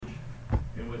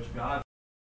which God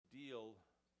deal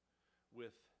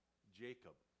with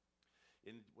Jacob.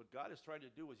 And what God is trying to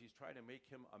do is he's trying to make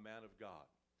him a man of God.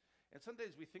 And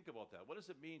sometimes we think about that. What does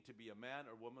it mean to be a man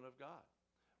or woman of God?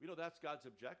 We know that's God's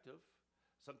objective.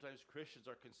 Sometimes Christians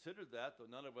are considered that, though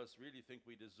none of us really think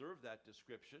we deserve that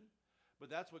description.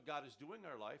 But that's what God is doing in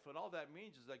our life. And all that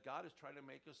means is that God is trying to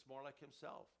make us more like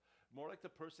himself, more like the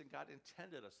person God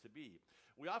intended us to be.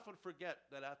 We often forget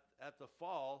that at the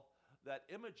fall, that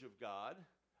image of God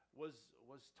was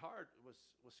scarred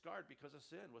because of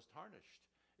sin, was tarnished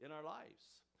in our lives.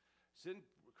 Sin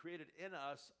created in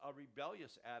us a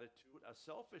rebellious attitude, a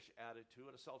selfish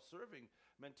attitude, a self-serving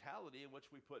mentality in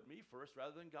which we put me first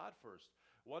rather than God first.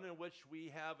 One in which we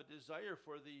have a desire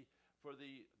for the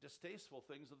distasteful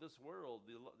things of this world.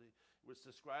 It's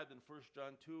described in 1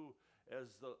 John 2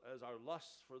 as our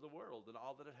lusts for the world and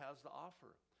all that it has to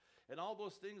offer. And all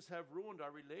those things have ruined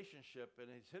our relationship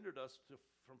and has hindered us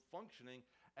from functioning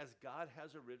as God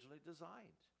has originally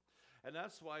designed. And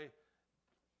that's why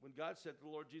when God sent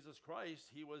the Lord Jesus Christ,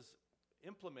 he was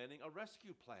implementing a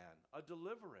rescue plan, a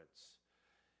deliverance.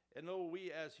 And though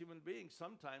we as human beings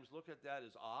sometimes look at that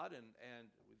as odd and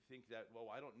we think that,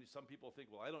 some people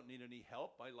think, I don't need any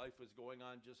help. My life is going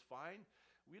on just fine.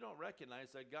 We don't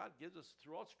recognize that God gives us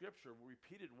throughout Scripture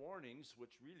repeated warnings,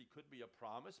 which really could be a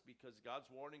promise because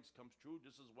God's warnings come true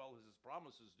just as well as his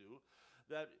promises do,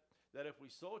 that if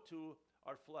we sow to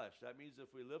our flesh, that means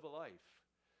if we live a life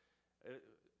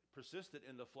persistent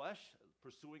in the flesh,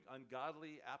 pursuing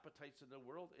ungodly appetites in the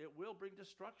world, it will bring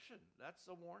destruction. That's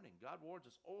a warning. God warns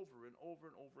us over and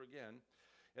over and over again.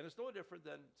 And it's no different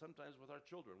than sometimes with our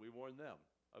children. We warn them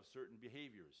of certain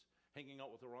behaviors, hanging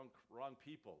out with the wrong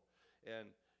people,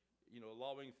 and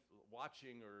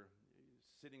watching or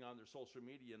sitting on their social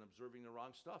media and observing the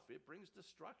wrong stuff. It brings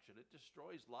destruction. It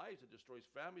destroys lives. It destroys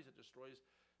families. It destroys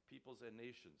peoples and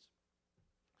nations.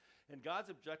 And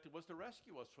God's objective was to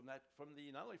rescue us from not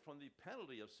only from the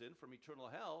penalty of sin, from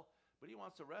eternal hell, but he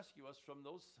wants to rescue us from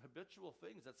those habitual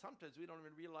things that sometimes we don't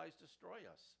even realize destroy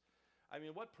us. I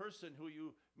mean, what person who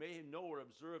you may know or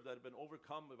observe that have been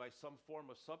overcome by some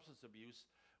form of substance abuse,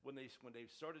 when they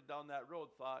started down that road,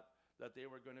 thought that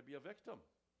they were going to be a victim.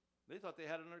 They thought they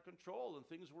had it under control and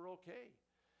things were okay.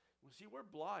 Well, see, we're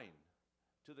blind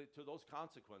to those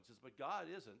consequences, but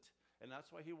God isn't. And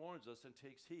that's why he warns us and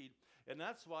takes heed. And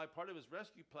that's why part of his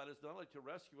rescue plan is not only to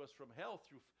rescue us from hell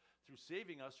through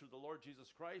saving us through the Lord Jesus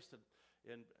Christ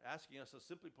and asking us to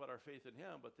simply put our faith in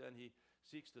him, but then he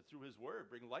seeks to, through his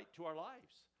word, bring light to our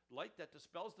lives. Light that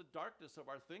dispels the darkness of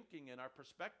our thinking and our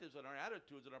perspectives and our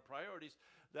attitudes and our priorities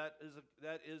that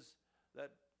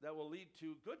will lead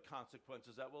to good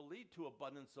consequences, that will lead to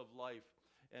abundance of life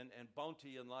and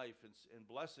bounty in life and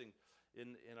blessing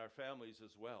in our families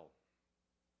as well.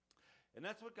 And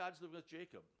that's what God's doing with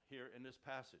Jacob here in this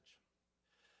passage.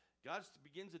 God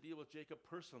begins to deal with Jacob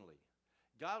personally.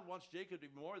 God wants Jacob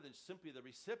to be more than simply the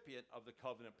recipient of the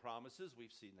covenant promises.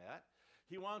 We've seen that.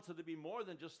 He wants him to be more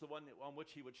than just the one on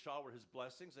which he would shower his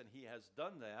blessings, and he has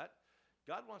done that.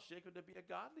 God wants Jacob to be a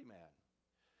godly man,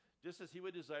 just as he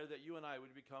would desire that you and I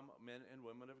would become men and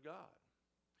women of God.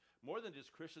 More than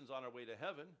just Christians on our way to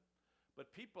heaven,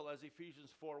 but people, as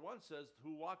Ephesians 4:1 says,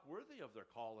 who walk worthy of their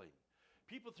calling.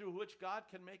 People through which God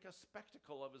can make a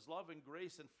spectacle of his love and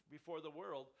grace before the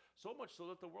world, so much so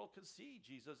that the world can see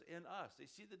Jesus in us. They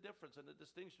see the difference and the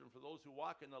distinction for those who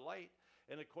walk in the light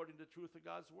and according to the truth of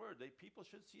God's word. People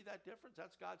should see that difference.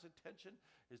 That's God's intention,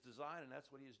 his design, and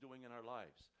that's what he is doing in our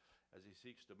lives as he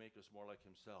seeks to make us more like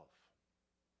himself.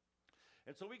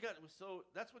 And so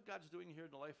that's what God's doing here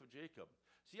in the life of Jacob.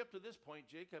 See, up to this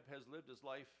point, Jacob has lived his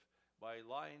life by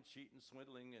lying, cheating,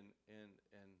 swindling,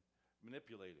 and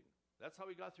manipulating. That's how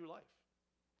he got through life.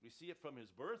 We see it from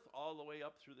his birth all the way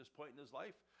up through this point in his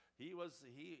life. He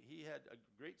had a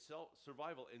great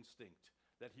survival instinct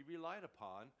that he relied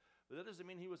upon, but that doesn't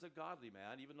mean he was a godly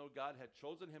man, even though God had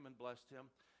chosen him and blessed him.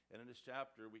 And in this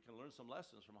chapter, we can learn some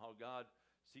lessons from how God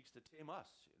seeks to tame us,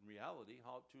 in reality,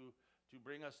 how to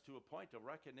bring us to a point of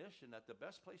recognition that the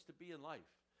best place to be in life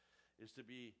is to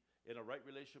be in a right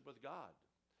relationship with God,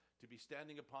 to be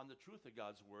standing upon the truth of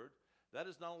God's word. That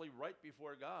is not only right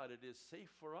before God, it is safe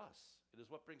for us. It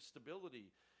is what brings stability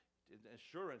and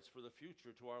assurance for the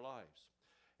future to our lives.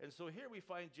 And so here we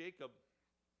find Jacob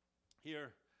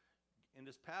here in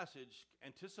this passage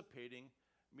anticipating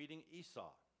meeting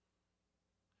Esau.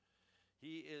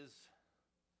 He is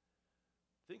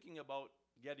thinking about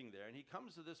getting there, and he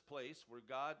comes to this place where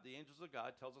the angels of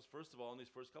God, tells us first of all in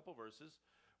these first couple verses,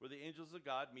 where the angels of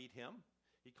God meet him.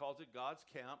 He calls it God's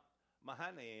camp,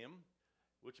 Mahanaim,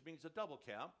 which means a double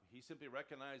camp. He simply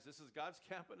recognized this is God's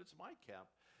camp and it's my camp.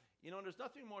 There's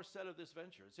nothing more said of this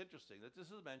venture. It's interesting that this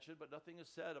is mentioned, but nothing is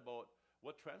said about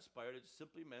what transpired. It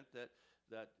simply meant that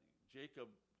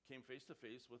Jacob came face to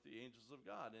face with the angels of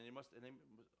God, and they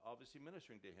obviously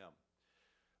ministering to him.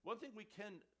 One thing we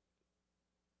can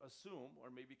assume,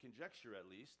 or maybe conjecture at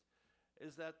least,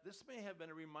 is that this may have been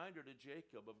a reminder to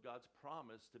Jacob of God's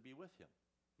promise to be with him.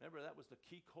 Remember, that was the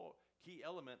key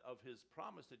element of his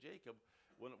promise to Jacob.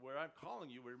 Where I'm calling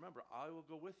you, remember, I will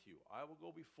go with you. I will go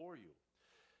before you.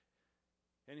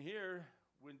 And here,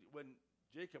 when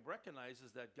Jacob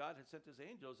recognizes that God had sent his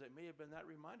angels, it may have been that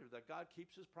reminder that God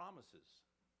keeps his promises.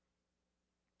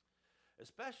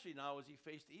 Especially now as he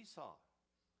faced Esau,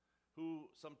 who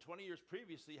some 20 years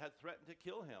previously had threatened to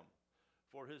kill him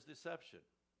for his deception.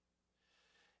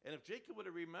 And if Jacob would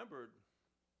have remembered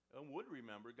and would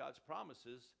remember God's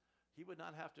promises, he would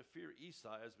not have to fear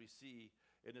Esau, as we see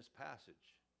in this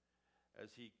passage.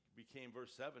 As he became, verse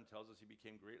 7 tells us, he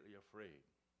became greatly afraid.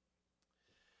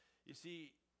 You see,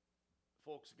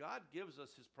 folks, God gives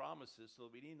us his promises so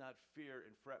that we need not fear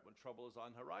and fret when trouble is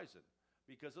on the horizon.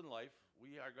 Because in life,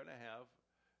 we're going to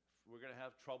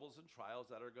have troubles and trials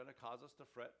that are going to cause us to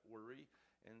fret, worry,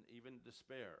 and even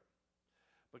despair.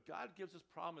 But God gives us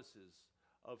promises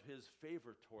of his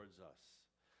favor towards us,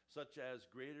 such as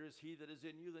greater is he that is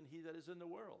in you than he that is in the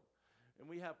world. And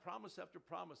we have promise after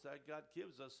promise that God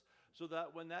gives us so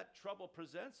that when that trouble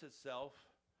presents itself,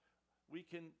 we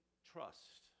can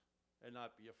trust and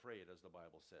not be afraid, as the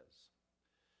Bible says.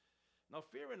 Now,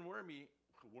 fear and worry,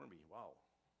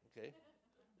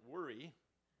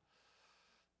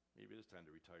 maybe it is time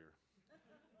to retire.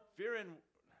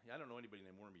 I don't know anybody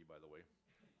named Wormy, by the way.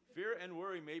 Fear and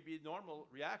worry may be normal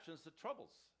reactions to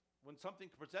troubles. When something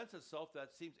presents itself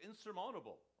that seems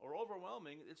insurmountable or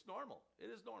overwhelming, it's normal. It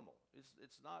is normal.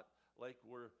 It's not like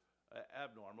we're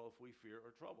abnormal if we fear or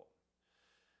trouble.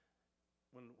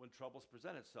 When troubles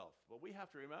present itself. But we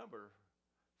have to remember,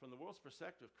 from the world's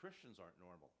perspective, Christians aren't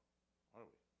normal, are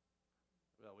we?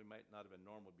 Well, we might not have been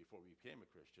normal before we became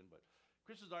a Christian, but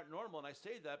Christians aren't normal, and I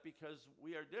say that because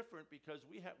we are different, because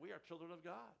we are children of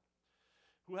God,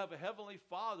 who have a heavenly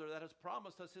Father that has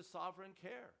promised us his sovereign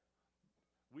care.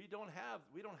 We don't have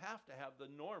to have the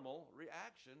normal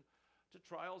reaction to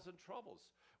trials and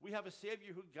troubles. We have a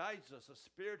Savior who guides us, a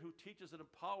Spirit who teaches and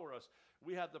empowers us.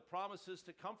 We have the promises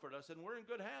to comfort us, and we're in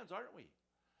good hands, aren't we?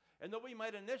 And though we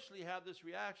might initially have this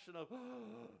reaction of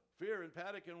fear and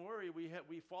panic and worry,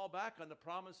 we fall back on the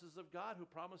promises of God, who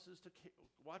promises to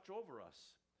watch over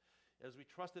us as we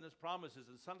trust in his promises.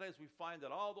 And sometimes we find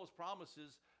that all those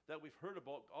promises that we've heard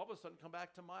about all of a sudden come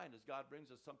back to mind as God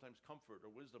brings us sometimes comfort or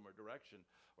wisdom or direction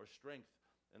or strength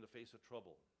in the face of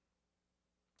trouble.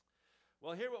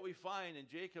 Well, here what we find in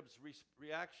Jacob's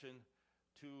reaction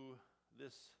to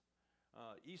this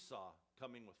Esau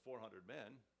coming with 400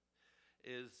 men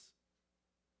is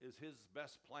his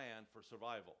best plan for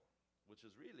survival, which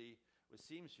is really, it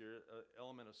seems here, an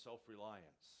element of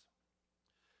self-reliance.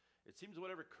 It seems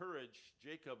whatever courage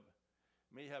Jacob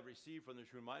may have received from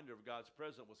this reminder of God's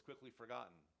presence was quickly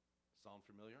forgotten. Sound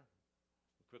familiar?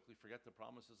 Quickly forget the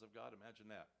promises of God? Imagine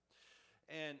that.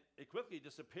 And it quickly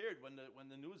disappeared when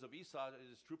the news of Esau and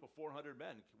his troop of 400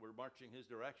 men were marching his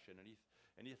direction,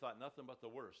 and he thought nothing but the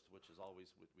worst, which is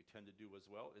always what we tend to do as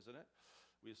well, isn't it?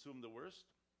 We assume the worst.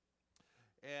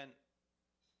 And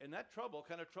that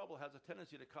kind of trouble has a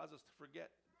tendency to cause us to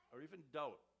forget or even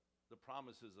doubt the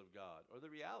promises of God or the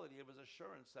reality of his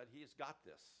assurance that he has got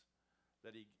this,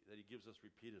 that he gives us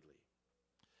repeatedly.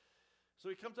 So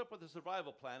he comes up with a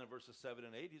survival plan in verses 7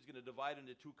 and 8. He's going to divide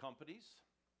into two companies.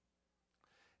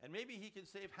 And maybe he can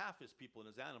save half his people and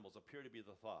his animals, appear to be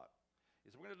the thought. He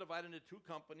said, we're going to divide into two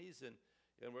companies, and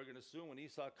we're going to assume when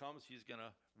Esau comes, he's going to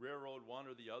railroad one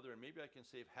or the other, and maybe I can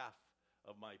save half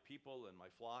of my people and my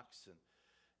flocks.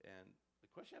 And the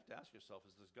question you have to ask yourself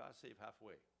is, does God save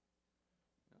halfway?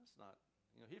 It's not.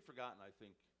 He'd forgotten, I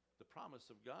think, the promise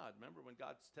of God. Remember when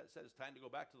God said it's time to go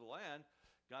back to the land,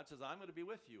 God says, I'm going to be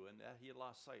with you. And he had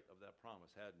lost sight of that promise,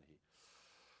 hadn't he?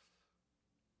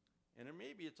 And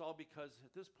maybe it's all because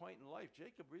at this point in life,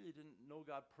 Jacob really didn't know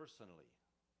God personally.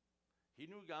 He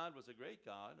knew God was a great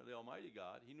God, the Almighty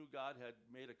God. He knew God had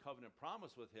made a covenant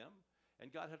promise with him,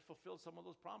 and God had fulfilled some of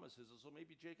those promises. And so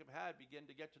maybe Jacob had begun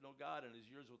to get to know God in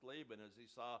his years with Laban as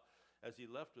he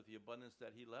left with the abundance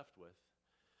that he left with.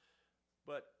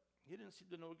 But he didn't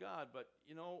seem to know God. But,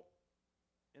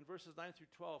 in verses 9 through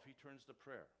 12, he turns to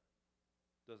prayer,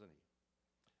 doesn't he?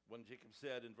 When Jacob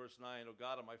said in verse 9, O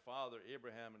God of my father,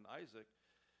 Abraham and Isaac,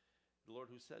 the Lord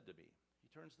who said to me,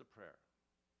 he turns to prayer.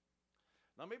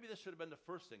 Now maybe this should have been the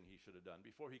first thing he should have done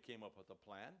before he came up with a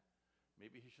plan.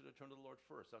 Maybe he should have turned to the Lord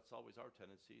first. That's always our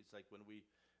tendency. It's like when we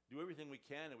do everything we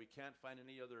can and we can't find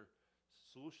any other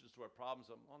solutions to our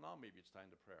problems, well, now maybe it's time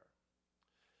to prayer.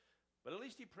 But at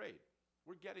least he prayed.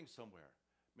 We're getting somewhere.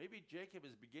 Maybe Jacob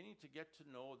is beginning to get to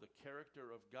know the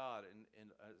character of God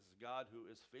and as God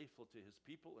who is faithful to his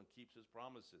people and keeps his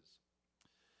promises.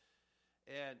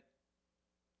 And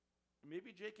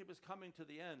maybe Jacob is coming to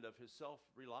the end of his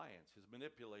self-reliance, his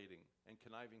manipulating and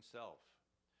conniving self.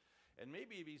 And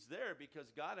maybe he's there because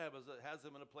God has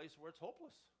him in a place where it's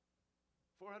hopeless.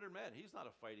 400 men. He's not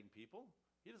a fighting people.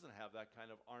 He doesn't have that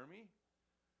kind of army.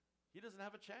 He doesn't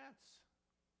have a chance.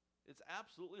 It's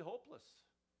absolutely hopeless.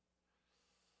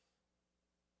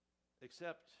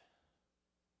 Except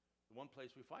the one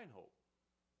place we find hope,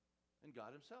 in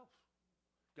God himself.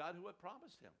 God who had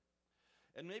promised him.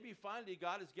 And maybe finally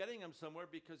God is getting him somewhere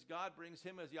because God brings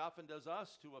him, as he often does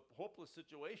us, to a hopeless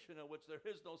situation in which there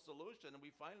is no solution, and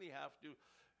we finally have to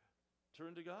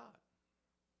turn to God.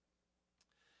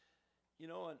 You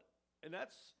know, and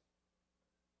that's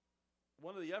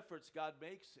one of the efforts God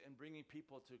makes in bringing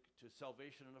people to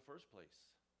salvation in the first place,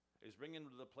 is bringing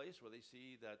them to the place where they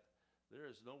see that there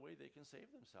is no way they can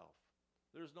save themselves.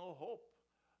 There's no hope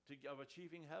of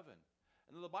achieving heaven.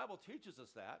 And the Bible teaches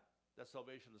us that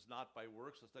salvation is not by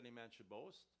works, lest any man should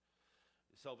boast.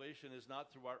 Salvation is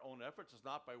not through our own efforts. It's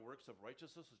not by works of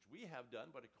righteousness, which we have done,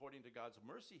 but according to God's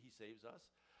mercy, he saves us.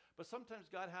 But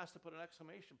sometimes God has to put an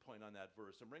exclamation point on that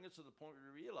verse and bring us to the point where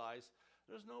we realize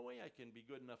there's no way I can be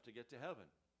good enough to get to heaven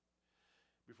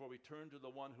before we turn to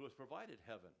the one who has provided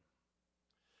heaven.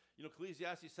 You know,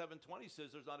 Ecclesiastes 7:20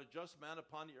 says there's not a just man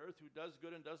upon the earth who does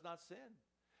good and does not sin.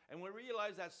 And when we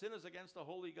realize that sin is against the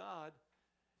holy God,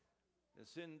 and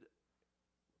sin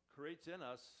creates in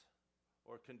us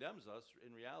or condemns us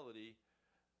in reality,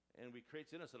 and we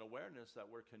creates in us an awareness that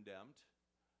we're condemned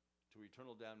to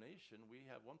eternal damnation, we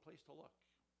have one place to look.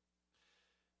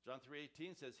 John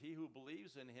 3:18 says, he who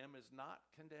believes in him is not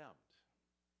condemned,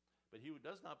 but he who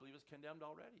does not believe is condemned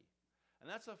already. And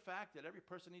that's a fact that every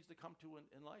person needs to come to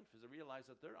in life, is to realize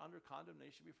that they're under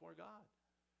condemnation before God,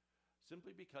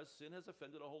 simply because sin has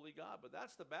offended a holy God. But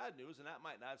that's the bad news, and that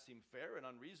might not seem fair and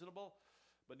unreasonable,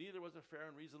 but neither was it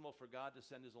fair and reasonable for God to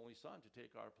send his only son to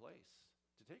take our place,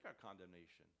 to take our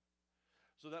condemnation.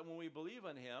 So that when we believe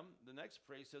in him, the next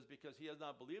phrase says, because he has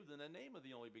not believed in the name of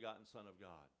the only begotten Son of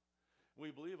God. When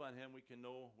we believe on him, we can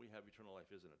know we have eternal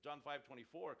life, isn't it? John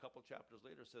 5:24, a couple chapters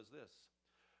later, says this: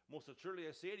 most assuredly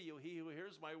I say to you, he who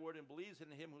hears my word and believes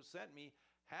in him who sent me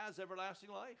has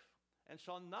everlasting life, and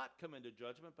shall not come into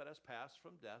judgment, but has passed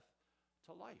from death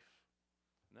to life.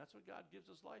 And that's what God gives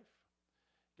us, life.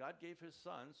 God gave his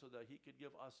son so that he could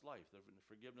give us life, the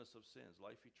forgiveness of sins,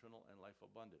 life eternal and life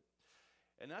abundant.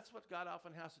 And that's what God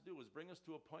often has to do, is bring us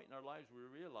to a point in our lives where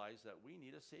we realize that we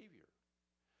need a Savior.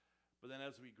 But then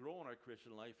as we grow in our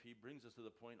Christian life, he brings us to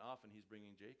the point, often he's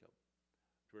bringing Jacob,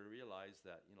 to where we realize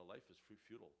that, life is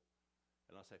futile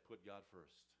unless I put God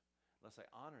first, unless I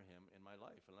honor him in my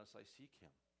life, unless I seek him.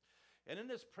 And in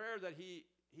this prayer that he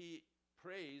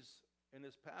prays in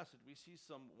this passage, we see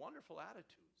some wonderful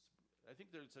attitudes. I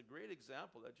think there's a great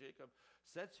example that Jacob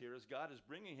sets here as God is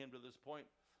bringing him to this point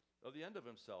of the end of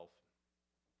himself.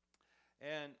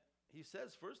 And he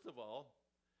says, first of all,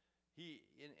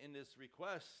 in this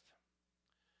request,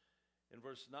 in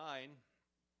verse 9,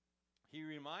 he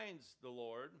reminds the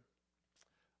Lord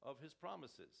of his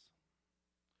promises.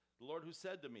 The Lord who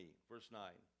said to me, verse 9,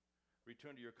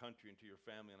 return to your country and to your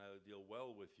family, and I will deal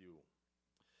well with you.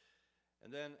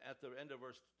 And then at the end of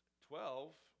verse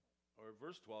 12,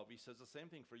 he says the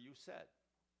same thing, for you said.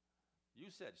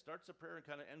 You said. Starts the prayer and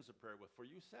kind of ends the prayer with, for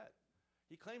you said.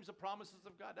 He claims the promises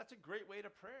of God. That's a great way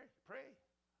to pray.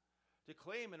 To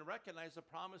claim and recognize the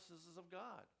promises of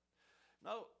God.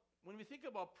 Now, when we think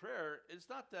about prayer, it's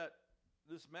not that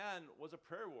this man was a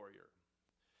prayer warrior.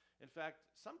 In fact,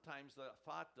 sometimes the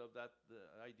thought of that, the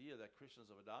idea that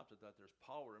Christians have adopted that there's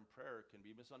power in prayer can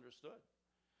be misunderstood.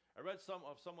 I read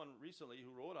of someone recently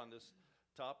who wrote on this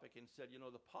topic and said,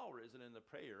 the power isn't in the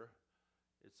prayer,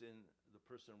 it's in the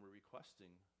person we're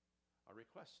requesting a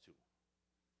request to.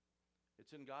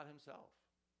 It's in God himself.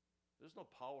 There's no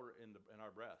power in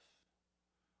our breath,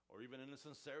 or even in the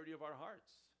sincerity of our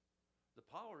hearts. The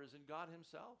power is in God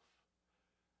himself.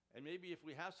 And maybe if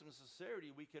we have some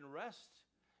sincerity, we can rest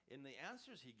in the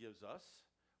answers he gives us.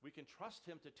 We can trust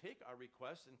him to take our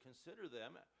requests and consider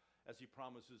them as he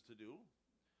promises to do.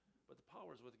 But the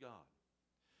power is with God.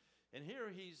 And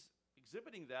here he's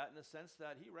exhibiting that in the sense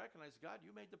that he recognized, God,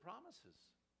 you made the promises.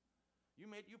 You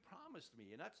promised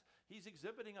me. And he's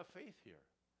exhibiting a faith here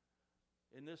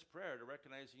in this prayer, to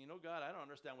recognize, God, I don't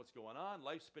understand what's going on.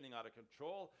 Life's spinning out of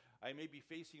control. I may be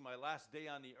facing my last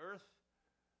day on the earth,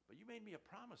 but you made me a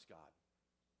promise, God.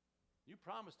 You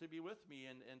promised to be with me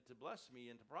and to bless me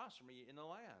and to prosper me in the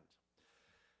land.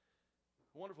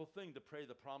 A wonderful thing to pray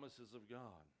the promises of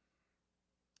God.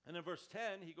 And in verse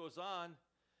 10, he goes on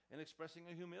in expressing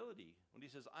a humility when he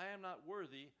says, I am not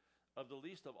worthy of the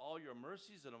least of all your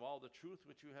mercies and of all the truth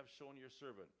which you have shown your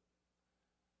servant.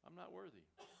 I'm not worthy.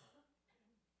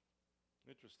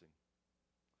 Interesting.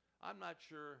 I'm not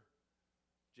sure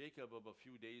Jacob of a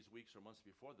few days, weeks, or months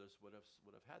before this would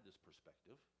have had this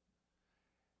perspective.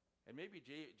 And maybe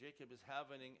Jacob is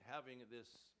having this,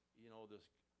 this,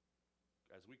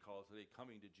 as we call it today,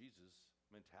 coming to Jesus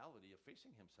mentality of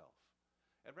facing himself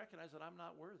and recognize that I'm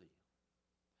not worthy.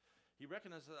 He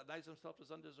recognizes himself as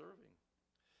undeserving.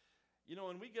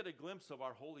 When we get a glimpse of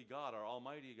our holy God, our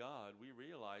almighty God, we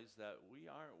realize that we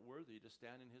aren't worthy to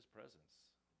stand in his presence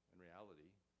in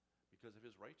reality because of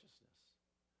his righteousness.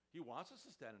 He wants us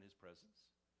to stand in his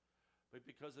presence, but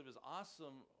because of his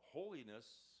awesome holiness,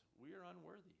 we are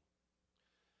unworthy.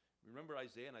 Remember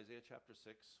Isaiah in Isaiah chapter 6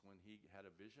 when he had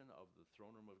a vision of the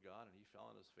throne room of God and he fell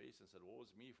on his face and said, woe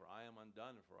is me, for I am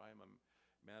undone, for I am a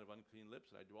man of unclean lips,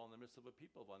 and I dwell in the midst of a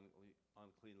people of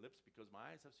unclean lips because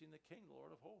my eyes have seen the King, the Lord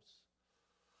of hosts.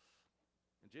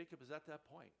 And Jacob is at that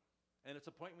point. And it's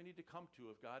a point we need to come to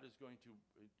if God is going to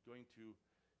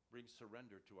bring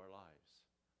surrender to our lives,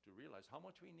 to realize how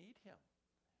much we need him.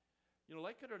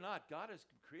 Like it or not, God has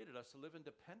created us to live in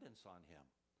dependence on him,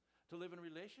 to live in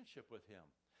relationship with him.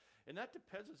 And that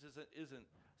dependence isn't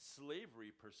slavery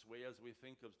per se, as we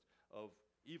think of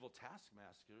evil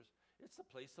taskmasters. It's a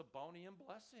place of bounty and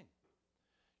blessing.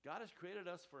 God has created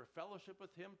us for fellowship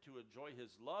with him, to enjoy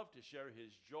his love, to share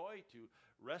his joy, to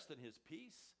rest in his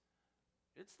peace.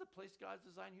 It's the place God's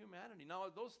designed humanity. Now,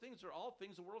 those things are all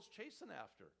things the world's chasing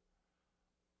after,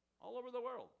 all over the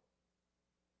world.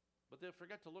 But they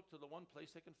forget to look to the one place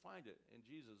they can find it, in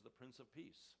Jesus, the Prince of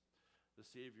Peace, the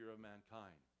Savior of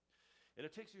mankind. And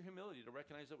it takes your humility to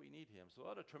recognize that we need him. So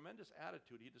what a tremendous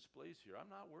attitude he displays here. I'm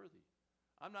not worthy.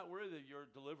 I'm not worthy of your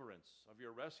deliverance, of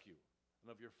your rescue,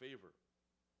 and of your favor.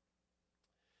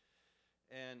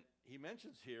 And he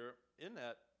mentions here, in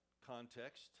that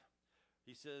context,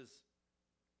 he says,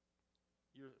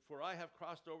 for I have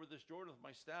crossed over this Jordan with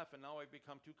my staff, and now I've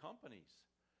become two companies.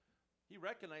 He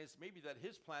recognized maybe that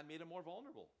his plan made him more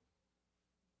vulnerable.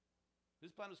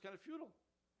 His plan was kind of futile.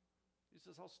 He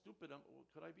says, how stupid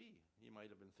could I be? He might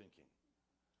have been thinking.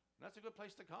 And that's a good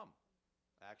place to come,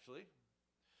 actually.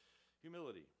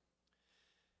 Humility.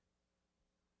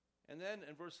 And then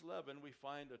in verse 11, we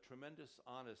find a tremendous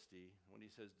honesty when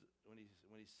he says,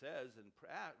 and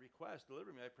request,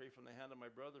 deliver me, I pray, from the hand of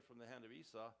my brother, from the hand of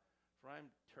Esau, for I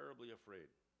am terribly afraid.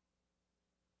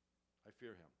 I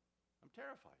fear him. I'm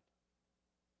terrified.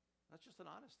 That's just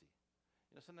an honesty.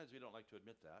 Sometimes we don't like to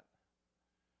admit that.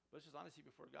 But it's just honesty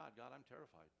before God. God, I'm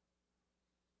terrified.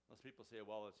 Most people say,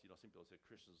 well, it's, some people say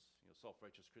Christians,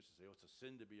 self-righteous Christians say, it's a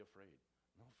sin to be afraid.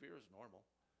 No, fear is normal.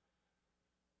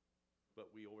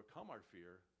 But we overcome our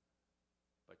fear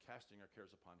by casting our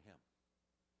cares upon him,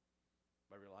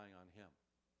 by relying on him.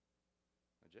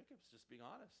 And Jacob's just being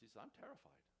honest. He says, I'm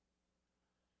terrified.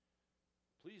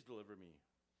 Please deliver me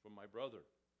from my brother.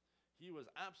 He was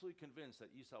absolutely convinced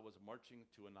that Esau was marching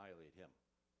to annihilate him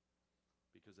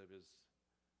because of his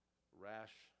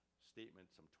rash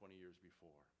statement some 20 years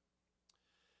before.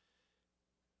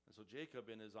 And so Jacob,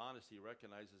 in his honesty,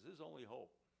 recognizes his only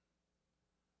hope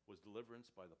was deliverance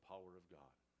by the power of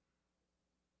God.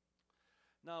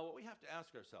 Now, what we have to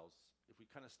ask ourselves, if we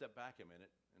kind of step back a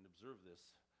minute and observe this,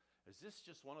 is this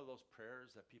just one of those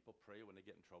prayers that people pray when they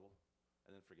get in trouble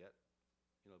and then forget?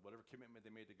 Whatever commitment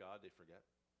they made to God, they forget.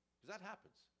 Because that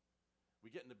happens.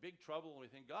 We get into big trouble and we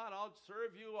think, God, I'll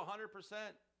serve you 100%.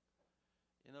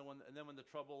 And then when the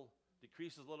trouble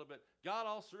decreases a little bit, God,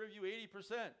 I'll serve you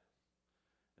 80%.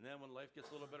 And then when life gets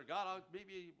a little better, God,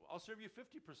 I'll serve you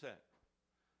 50%.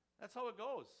 That's how it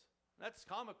goes. That's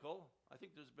comical. I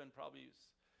think there's been probably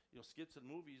skits and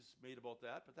movies made about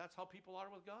that, but that's how people are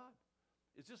with God.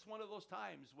 It's just one of those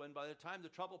times when by the time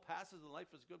the trouble passes and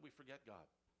life is good, we forget God.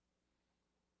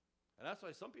 And that's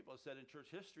why some people have said in church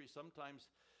history, sometimes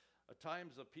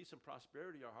times of peace and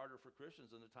prosperity are harder for Christians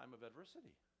than the time of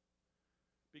adversity.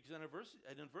 Because in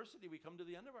adversity, we come to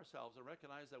the end of ourselves and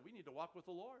recognize that we need to walk with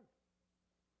the Lord.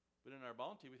 But in our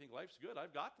bounty, we think life's good.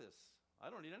 I've got this. I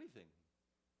don't need anything.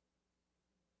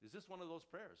 Is this one of those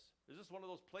prayers? Is this one of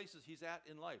those places he's at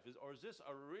in life? Or is this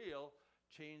a real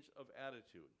change of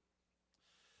attitude?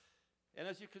 And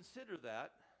as you consider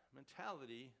that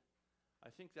mentality,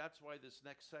 I think that's why this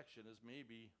next section is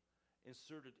maybe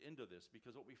inserted into this.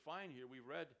 Because what we find here, we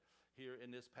read here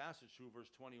in this passage through verse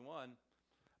 21,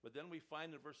 but then we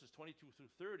find in verses 22 through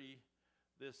 30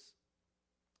 this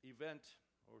event,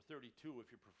 or 32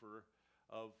 if you prefer,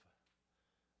 of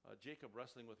Jacob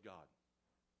wrestling with God.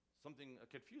 A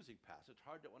confusing passage,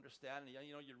 hard to understand. And,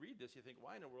 you read this, you think,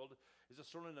 why in the world is this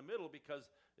thrown in the middle? Because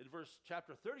in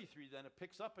chapter 33, then it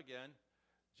picks up again,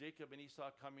 Jacob and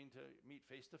Esau coming to meet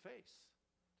face to face.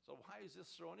 So why is this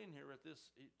thrown in here at this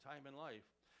time in life?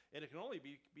 And it can only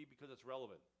be because it's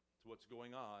relevant to what's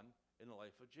going on in the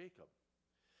life of Jacob.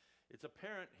 It's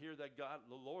apparent here that God,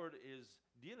 the Lord, is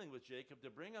dealing with Jacob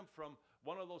to bring him from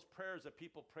one of those prayers that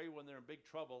people pray when they're in big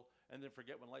trouble and then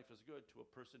forget when life is good, to a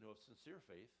person who has sincere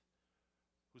faith,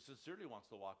 who sincerely wants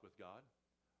to walk with God,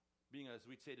 being, as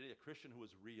we'd say today, a Christian who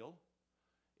is real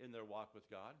in their walk with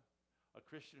God, a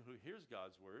Christian who hears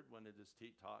God's word when it is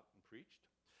taught and preached.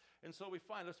 And so we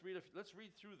find, let's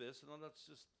read through this, and then let's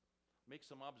just make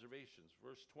some observations.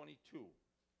 Verse 22.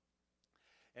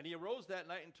 And he arose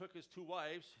that night and took his 2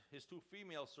 wives, his 2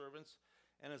 female servants,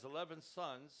 and his 11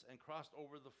 sons, and crossed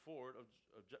over the ford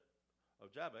of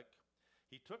Jabbok.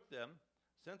 He took them,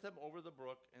 sent them over the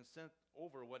brook, and sent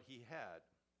over what he had.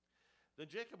 Then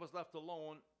Jacob was left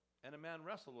alone, and a man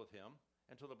wrestled with him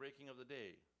until the breaking of the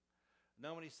day.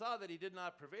 Now when he saw that he did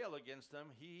not prevail against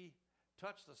him, he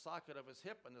touched the socket of his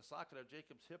hip, and the socket of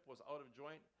Jacob's hip was out of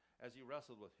joint as he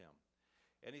wrestled with him.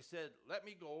 And he said, "Let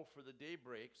me go, for the day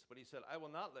breaks." But he said, "I will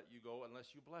not let you go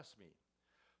unless you bless me."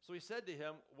 So he said to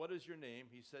him, "What is your name?"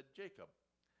 He said, "Jacob."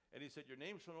 And he said, "Your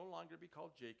name shall no longer be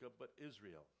called Jacob, but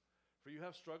Israel. For you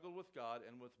have struggled with God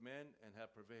and with men and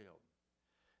have prevailed."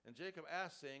 And Jacob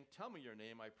asked, saying, "Tell me your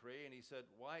name, I pray." And he said,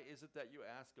 "Why is it that you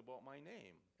ask about my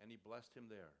name?" And he blessed him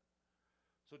there.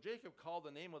 So Jacob called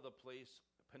the name of the place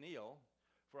Peniel,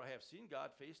 for I have seen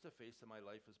God face to face, and my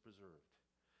life is preserved.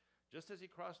 Just as he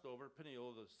crossed over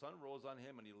Peniel, the sun rose on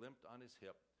him, and he limped on his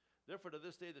hip. Therefore to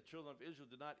this day the children of Israel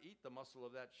did not eat the muscle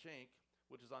of that shank,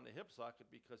 which is on the hip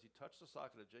socket, because he touched the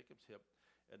socket of Jacob's hip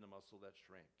and the muscle that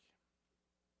shrank.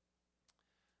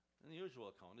 An unusual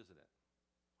account, isn't it?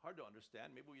 Hard to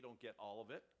understand. Maybe we don't get all of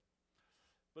it.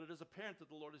 But it is apparent that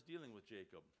the Lord is dealing with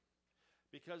Jacob,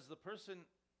 because the person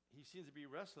he seems to be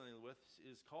wrestling with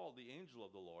is called the angel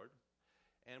of the Lord.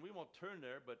 And we won't turn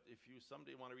there, but if you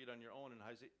someday want to read on your own in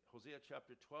Hosea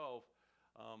chapter 12,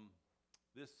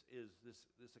 this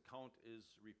account is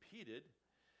repeated.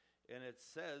 And it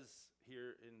says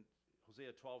here in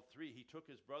Hosea 12:3, he took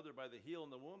his brother by the heel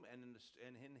in the womb, and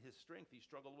in his strength he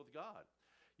struggled with God.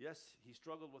 Yes, he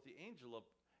struggled with the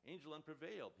angel and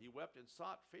prevailed. He wept and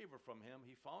sought favor from him.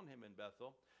 He found him in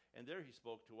Bethel, and there he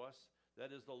spoke to us.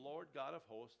 That is the Lord God of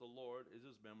hosts. The Lord is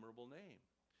his memorable name.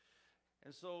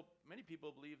 And so many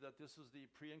people believe that this is the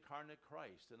pre-incarnate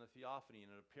Christ in a theophany,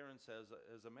 and an appearance as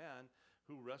a man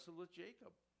who wrestled with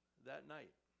Jacob that night.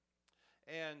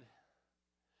 And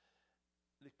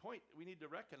the point we need to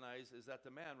recognize is that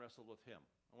the man wrestled with him.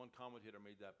 And one commentator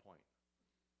made that point.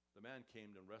 The man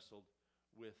came and wrestled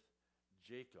with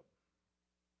Jacob.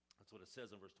 That's what it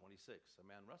says in verse 26. A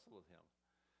man wrestled with him.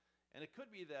 And it could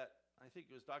be that, I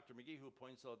think it was Dr. McGee who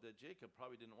points out that Jacob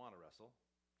probably didn't want to wrestle.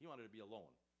 He wanted to be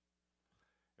alone.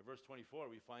 In verse 24,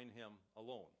 we find him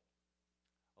alone.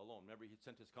 Alone. Remember, he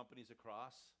sent his companies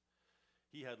across.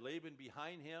 He had Laban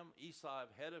behind him, Esau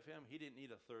ahead of him. He didn't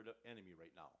need a third enemy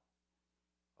right now,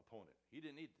 opponent. He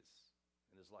didn't need this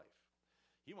in his life.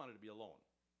 He wanted to be alone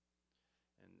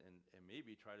and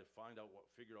maybe try to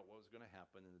figure out what was going to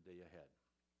happen in the day ahead.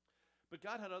 But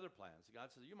God had other plans.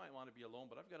 God said, you might want to be alone,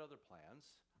 but I've got other plans.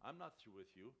 I'm not through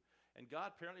with you. And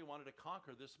God apparently wanted to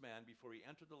conquer this man before he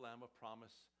entered the land of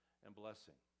promise and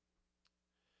blessing.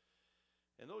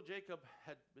 And though Jacob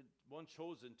had been one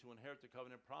chosen to inherit the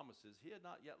covenant promises, he had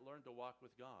not yet learned to walk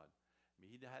with God.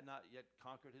 He had not yet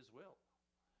conquered his will.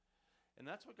 And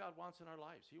that's what God wants in our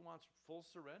lives. He wants full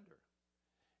surrender.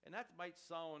 And that might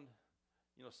sound,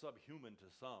 subhuman to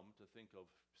some to think of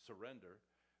surrender.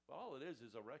 But all it is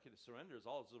a surrender is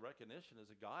all it's a recognition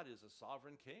is that God is a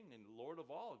sovereign king and Lord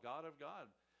of all, God of God,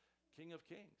 King of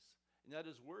kings. And that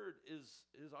his word is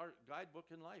our guidebook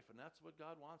in life, and that's what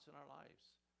God wants in our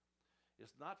lives.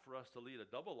 It's not for us to lead a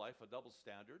double life, a double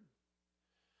standard,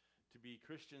 to be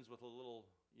Christians with a little,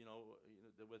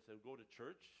 go to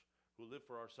church, who live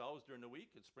for ourselves during the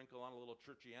week and sprinkle on a little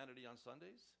churchianity on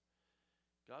Sundays.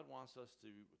 God wants us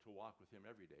to walk with him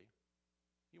every day.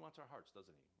 He wants our hearts,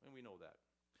 doesn't he? And we know that.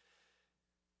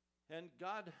 And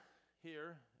God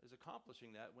here is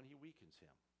accomplishing that when he weakens him.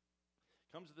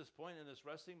 Comes to this point in this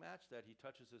wrestling match that he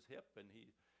touches his hip and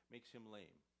he makes him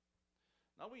lame.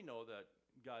 Now we know that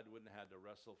God wouldn't have had to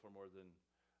wrestle for more than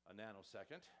a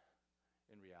nanosecond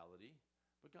in reality,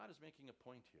 but God is making a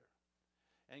point here.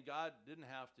 And God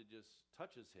didn't have to just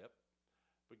touch his hip,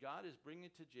 But God is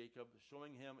bringing to Jacob,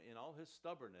 showing him in all his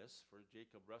stubbornness, for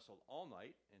Jacob wrestled all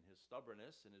night in his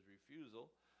stubbornness and his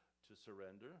refusal to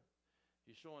surrender.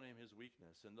 He's showing him his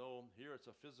weakness. And though here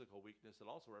it's a physical weakness, it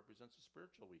also represents a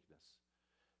spiritual weakness.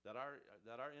 That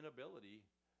our inability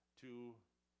to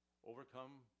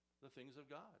overcome the things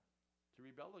of God, to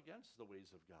rebel against the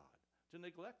ways of God, to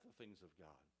neglect the things of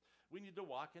God. We need to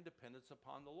walk in dependence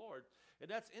upon the Lord. And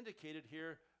that's indicated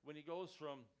here when he goes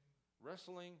from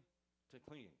wrestling to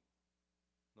clinging.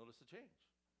 Notice the change.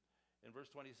 In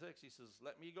verse 26, he says,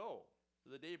 let me go.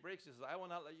 So the day breaks, he says, I will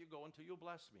not let you go until you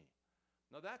bless me.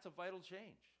 Now that's a vital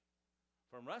change.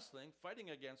 From wrestling,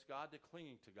 fighting against God, to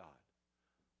clinging to God.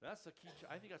 That's the key.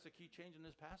 I think that's a key change in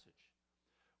this passage,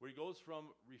 where he goes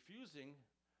from refusing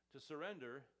to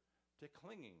surrender to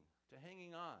clinging, to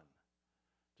hanging on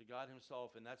to God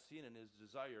himself, and that's seen in his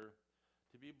desire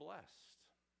to be blessed.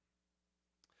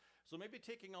 So maybe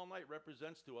taking all night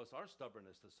represents to us our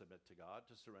stubbornness to submit to God,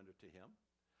 to surrender to him,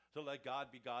 to let God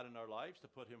be God in our lives,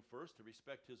 to put him first, to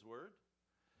respect his word.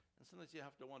 And sometimes you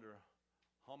have to wonder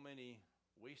how many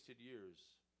wasted years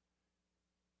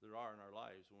there are in our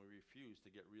lives when we refuse to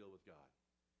get real with God,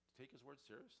 to take his word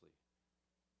seriously,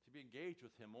 to be engaged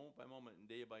with him moment by moment and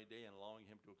day by day and allowing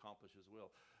him to accomplish his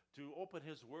will, to open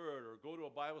his word or go to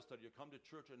a Bible study or come to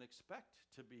church and expect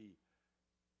to be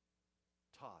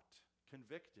taught,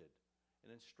 convicted, and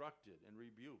instructed and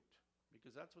rebuked,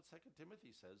 because that's what 2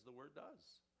 Timothy says the word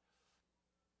does.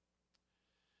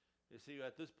 You see,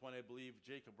 at this point, I believe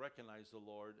Jacob recognized the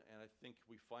Lord, and I think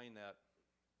we find that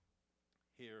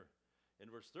here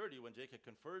in verse 30 when Jacob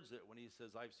confirms it, when he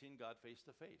says, I've seen God face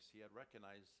to face. He had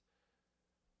recognized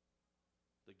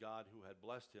the God who had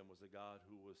blessed him was the God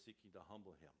who was seeking to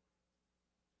humble him.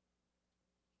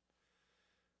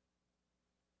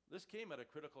 This came at a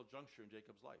critical juncture in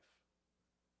Jacob's life.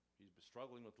 He's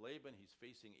struggling with Laban, he's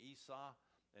facing Esau,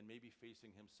 and maybe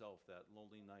facing himself that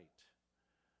lonely night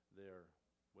there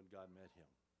when God met him.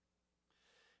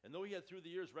 And though he had through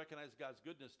the years recognized God's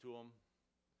goodness to him,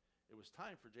 it was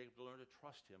time for Jacob to learn to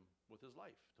trust him with his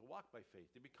life, to walk by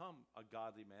faith, to become a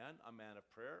godly man, a man of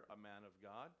prayer, a man of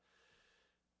God.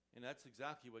 And that's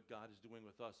exactly what God is doing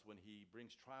with us when he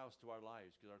brings trials to our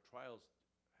lives, because our trials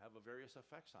have various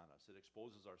effects on us. It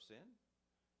exposes our sin,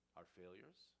 our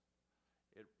failures.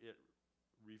 It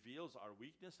reveals our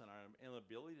weakness and our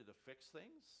inability to fix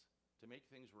things, to make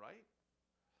things right,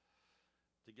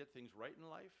 to get things right in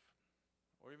life,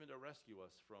 or even to rescue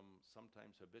us from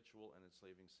sometimes habitual and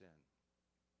enslaving sin.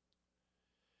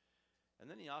 And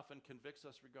then he often convicts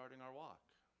us regarding our walk.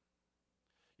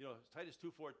 You know, Titus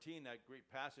 2:14, that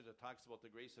great passage that talks about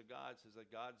the grace of God, says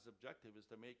that God's objective is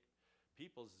to make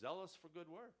people zealous for good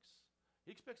works.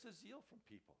 He expects a zeal from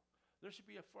people. There should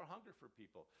be a hunger for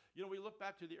people. You know, we look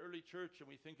back to the early church and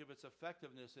we think of its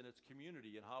effectiveness in its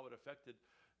community and how it affected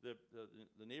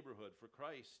the neighborhood for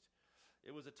Christ. It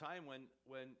was a time when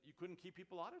you couldn't keep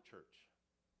people out of church.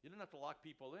 You didn't have to lock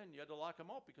people in. You had to lock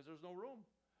them out because there was no room.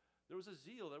 There was a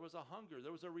zeal. There was a hunger.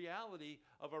 There was a reality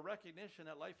of a recognition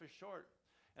that life is short.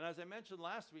 And as I mentioned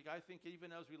last week, I think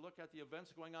even as we look at the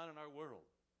events going on in our world,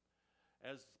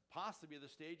 as possibly the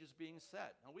stage is being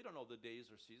set. Now, we don't know the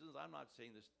days or seasons. I'm not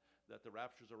saying this that the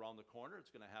rapture's around the corner.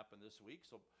 It's going to happen this week,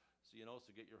 so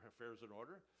get your affairs in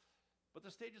order. But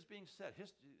the stage is being set.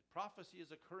 Prophecy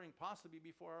is occurring possibly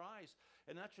before our eyes,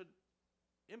 and that should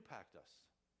impact us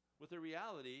with the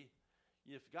reality.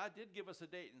 If God did give us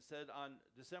a date and said on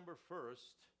December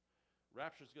 1st,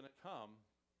 rapture's going to come,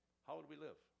 how would we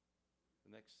live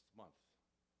the next month?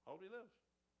 How would we live?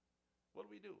 What do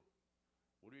we do?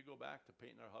 Would we go back to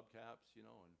painting our hubcaps, and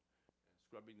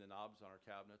scrubbing the knobs on our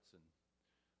cabinets and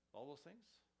all those things?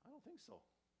 I don't think so.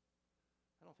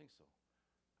 I don't think so.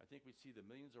 I think we'd see the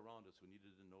millions around us who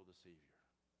needed to know the Savior.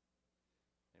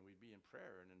 And we'd be in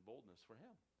prayer and in boldness for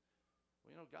him.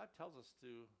 Well, God tells us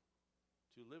to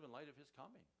live in light of his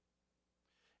coming.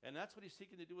 And that's what he's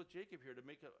seeking to do with Jacob here,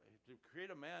 to create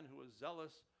a man who is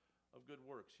zealous of good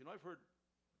works. I'm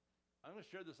going to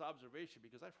share this observation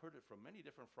because I've heard it from many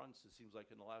different fronts, it seems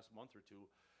like, in the last month or two.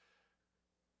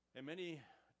 And many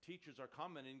teachers are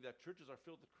commenting that churches are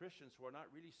filled with Christians who are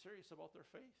not really serious about their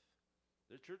faith.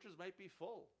 Their churches might be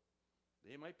full.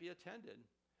 They might be attended.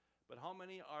 But how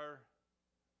many are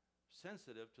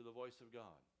sensitive to the voice of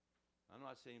God? I'm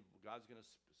not saying God's going to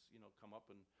come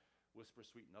up and whisper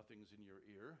sweet nothings in your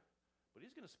ear, but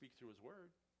he's going to speak through his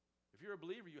word. If you're a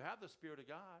believer, you have the Spirit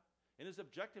of God. And his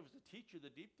objective is to teach you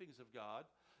the deep things of God.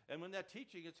 And when that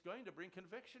teaching, it's going to bring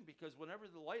conviction, because whenever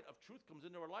the light of truth comes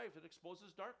into our life, it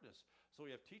exposes darkness. So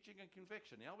we have teaching and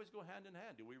conviction. They always go hand in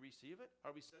hand. Do we receive it?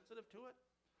 Are we sensitive to it?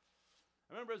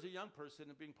 I remember as a young person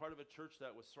and being part of a church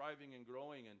that was thriving and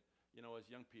growing, and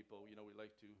as young people, we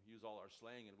like to use all our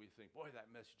slang, and we think, boy, that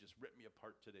message just ripped me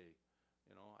apart today.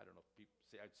 I don't know if people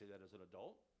say I'd say that as an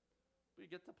adult, but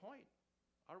you get the point.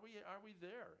 Are we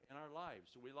there in our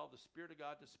lives? Do we allow the Spirit of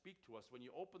God to speak to us when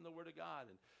you open the Word of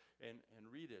God and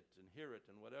read it and hear it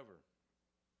and whatever?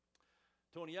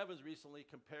 Tony Evans recently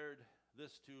compared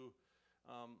this to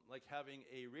like having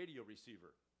a radio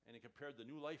receiver. And he compared the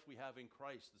new life we have in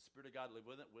Christ, the Spirit of God live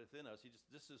within us.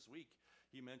 This week,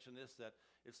 he mentioned that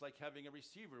it's like having a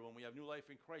receiver. When we have new life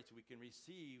in Christ, we can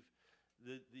receive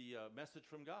the message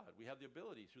from God. We have the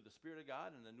ability through the Spirit of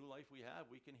God and the new life we have,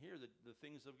 we can hear the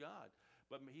things of God.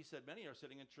 But he said many are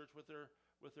sitting in church with their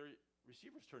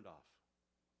receivers turned off.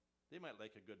 They might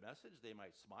like a good message. They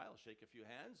might smile, shake a few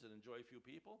hands, and enjoy a few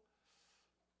people.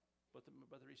 But the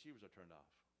receivers are turned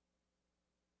off.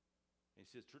 And he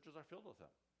says churches are filled with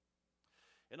them.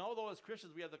 And although as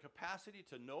Christians we have the capacity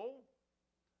to know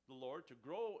the Lord, to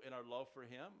grow in our love for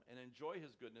Him, and enjoy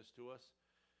His goodness to us,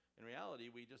 in reality,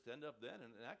 we just end up then,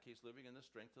 in that case, living in the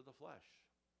strength of the flesh,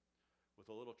 with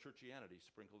a little churchianity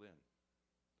sprinkled in.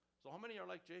 So how many are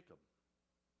like Jacob?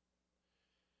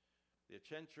 They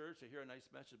attend church, they hear a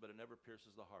nice message, but it never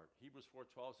pierces the heart. Hebrews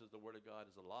 4:12 says the Word of God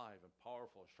is alive and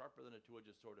powerful, sharper than a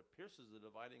two-edged sword. It pierces the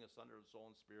dividing asunder of soul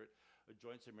and spirit, of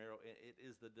joints and marrow. It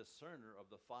is the discerner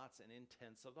of the thoughts and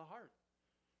intents of the heart.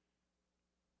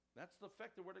 That's the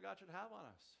effect the Word of God should have on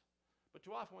us. But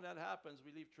too often when that happens,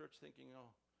 we leave church thinking,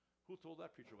 who told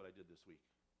that preacher what I did this week?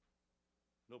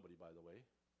 Nobody, by the way.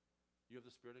 You have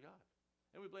the Spirit of God.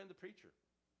 And we blame the preacher.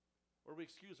 Or we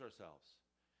excuse ourselves.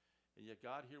 And yet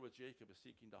God here with Jacob is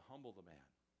seeking to humble the man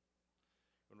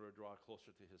in order to draw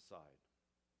closer to his side.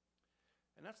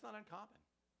 And that's not uncommon.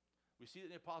 We see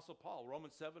it in the Apostle Paul.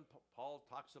 Romans 7, Paul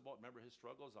talks about, remember his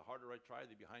struggles, the harder I try,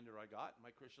 the behinder I got in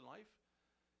my Christian life.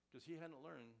 Because he hadn't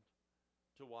learned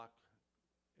to walk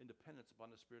in dependence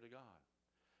upon the Spirit of God.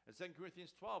 In 2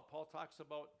 Corinthians 12, Paul talks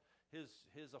about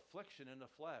his affliction in the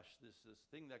flesh, this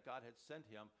thing that God had sent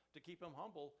him to keep him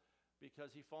humble,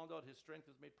 because he found out his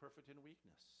strength is made perfect in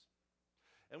weakness.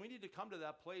 And we need to come to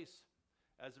that place,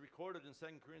 as recorded in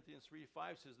 2 Corinthians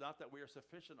 3:5 says, not that we are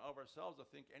sufficient of ourselves to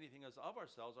think anything is of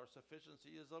ourselves, our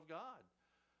sufficiency is of God.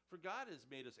 For God has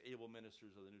made us able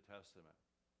ministers of the New Testament.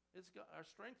 Our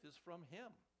strength is from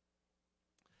Him.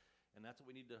 And that's the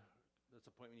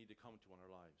point we need to come to in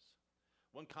our lives.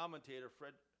 One commentator,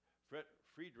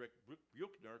 Friedrich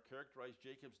Buechner, characterized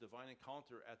Jacob's divine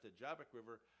encounter at the Jabbok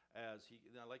River as,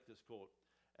 and I like this quote,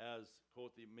 as,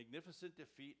 quote, the magnificent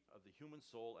defeat of the human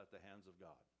soul at the hands of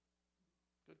God.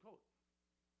 Good quote,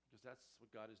 because that's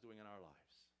what God is doing in our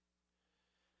lives.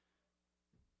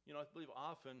 I believe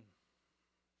often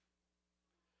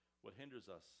what hinders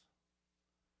us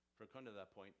from coming to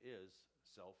that point is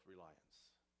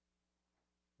self-reliance.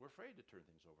 We're afraid to turn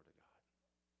things over to God.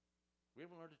 We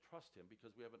haven't learned to trust Him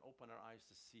because we haven't opened our eyes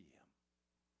to see Him,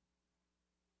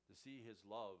 to see His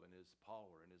love and His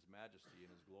power and His majesty and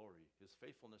His glory, His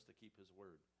faithfulness to keep His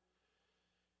word.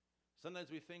 Sometimes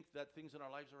we think that things in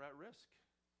our lives are at risk.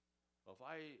 Well, if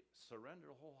I surrender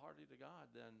wholeheartedly to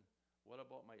God, then what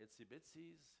about my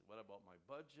itsy-bitsies? What about my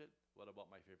budget? What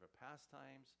about my favorite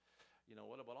pastimes?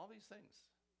 What about all these things?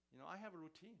 I have a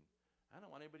routine. I don't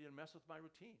want anybody to mess with my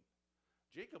routine.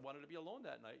 Jacob wanted to be alone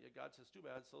that night, yet God says, too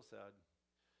bad, so sad.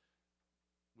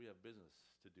 We have business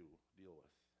to deal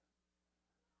with.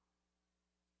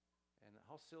 And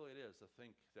how silly it is to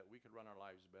think that we could run our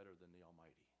lives better than the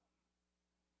Almighty.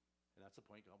 And that's the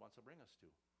point God wants to bring us to.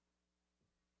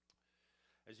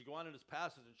 As you go on in this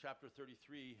passage in chapter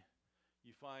 33,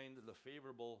 you find the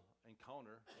favorable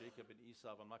encounter, Jacob and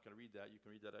Esau. I'm not going to read that. You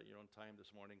can read that at your own time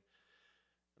this morning,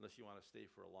 unless you want to stay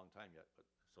for a long time yet.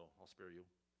 So I'll spare you.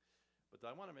 But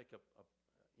I want to make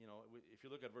if you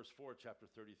look at verse 4,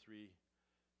 chapter 33,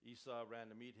 Esau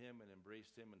ran to meet him and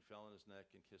embraced him and fell on his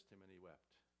neck and kissed him, and he wept.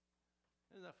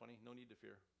 Isn't that funny? No need to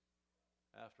fear.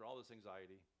 After all this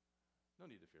anxiety, no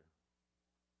need to fear.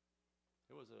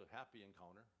 It was a happy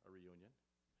encounter, a reunion.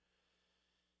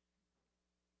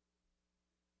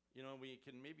 We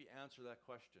can maybe answer that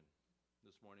question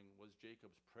this morning. Was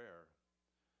Jacob's prayer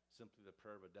simply the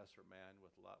prayer of a desperate man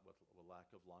with a lack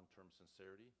of long-term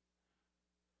sincerity?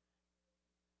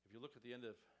 If you look at the end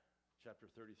of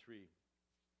chapter 33,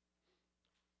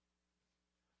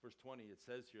 verse 20, it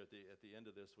says here at the end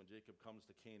of this, when Jacob comes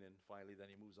to Canaan, finally, then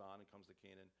he moves on and comes to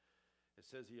Canaan, it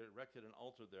says he erected an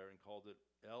altar there and called it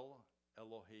El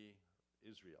Elohe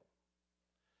Israel.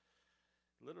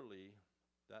 Literally,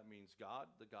 that means God,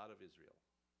 the God of Israel.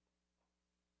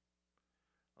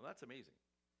 Well, that's amazing,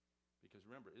 because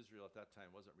remember, Israel at that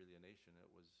time wasn't really a nation,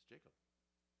 it was Jacob.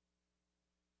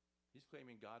 He's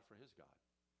claiming God for his God.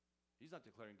 He's not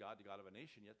declaring God the God of a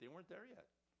nation yet. They weren't there yet.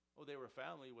 Oh, they were a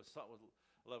family with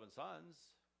 11 sons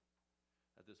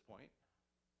at this point.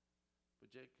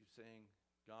 But Jacob's saying,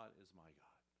 God is my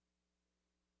God.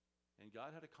 And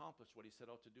God had accomplished what he set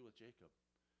out to do with Jacob.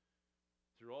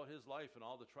 Throughout his life and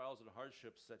all the trials and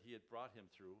hardships that he had brought him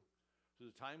through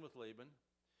the time with Laban,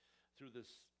 through this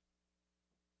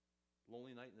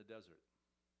lonely night in the desert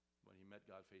when he met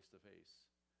God face to face,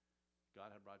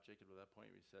 God had brought Jacob to that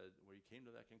point where he came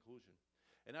to that conclusion.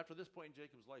 And after this point in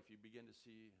Jacob's life, you begin to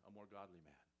see a more godly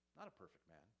man. Not a perfect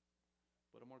man,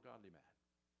 but a more godly man.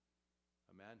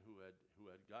 A man who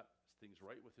had got things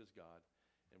right with his God.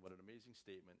 And what an amazing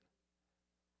statement.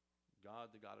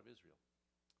 God, the God of Israel.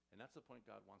 And that's the point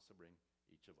God wants to bring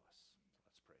each of us. So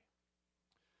let's pray.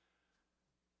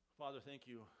 Father,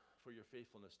 thank you for your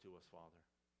faithfulness to us, Father.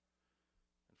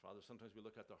 And Father, sometimes we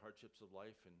look at the hardships of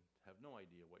life and have no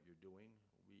idea what you're doing.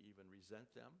 We even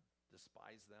resent them,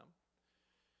 despise them.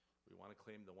 We want to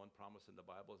claim the one promise in the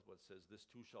Bible is what says, this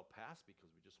too shall pass,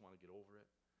 because we just want to get over it.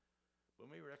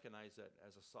 But we recognize that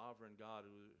as a sovereign God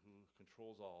who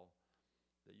controls all,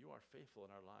 that you are faithful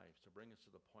in our lives to bring us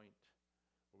to the point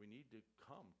where we need to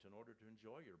come in order to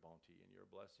enjoy your bounty and your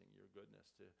blessing, your goodness,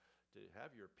 to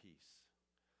have your peace,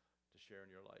 to share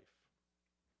in your life.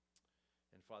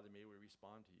 And Father, may we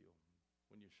respond to you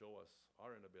when you show us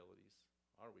our inabilities,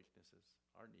 our weaknesses,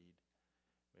 our need.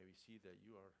 May we see that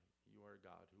you are a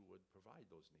God who would provide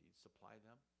those needs, supply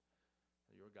them.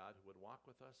 And you're a God who would walk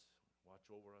with us, watch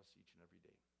over us each and every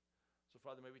day. So,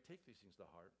 Father, may we take these things to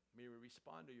heart. May we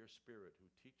respond to your Spirit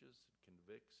who teaches,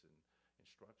 convicts, and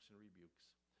instructs and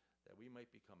rebukes, that we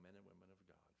might become men and women of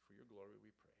God. For your glory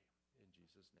we pray. In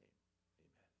Jesus' name.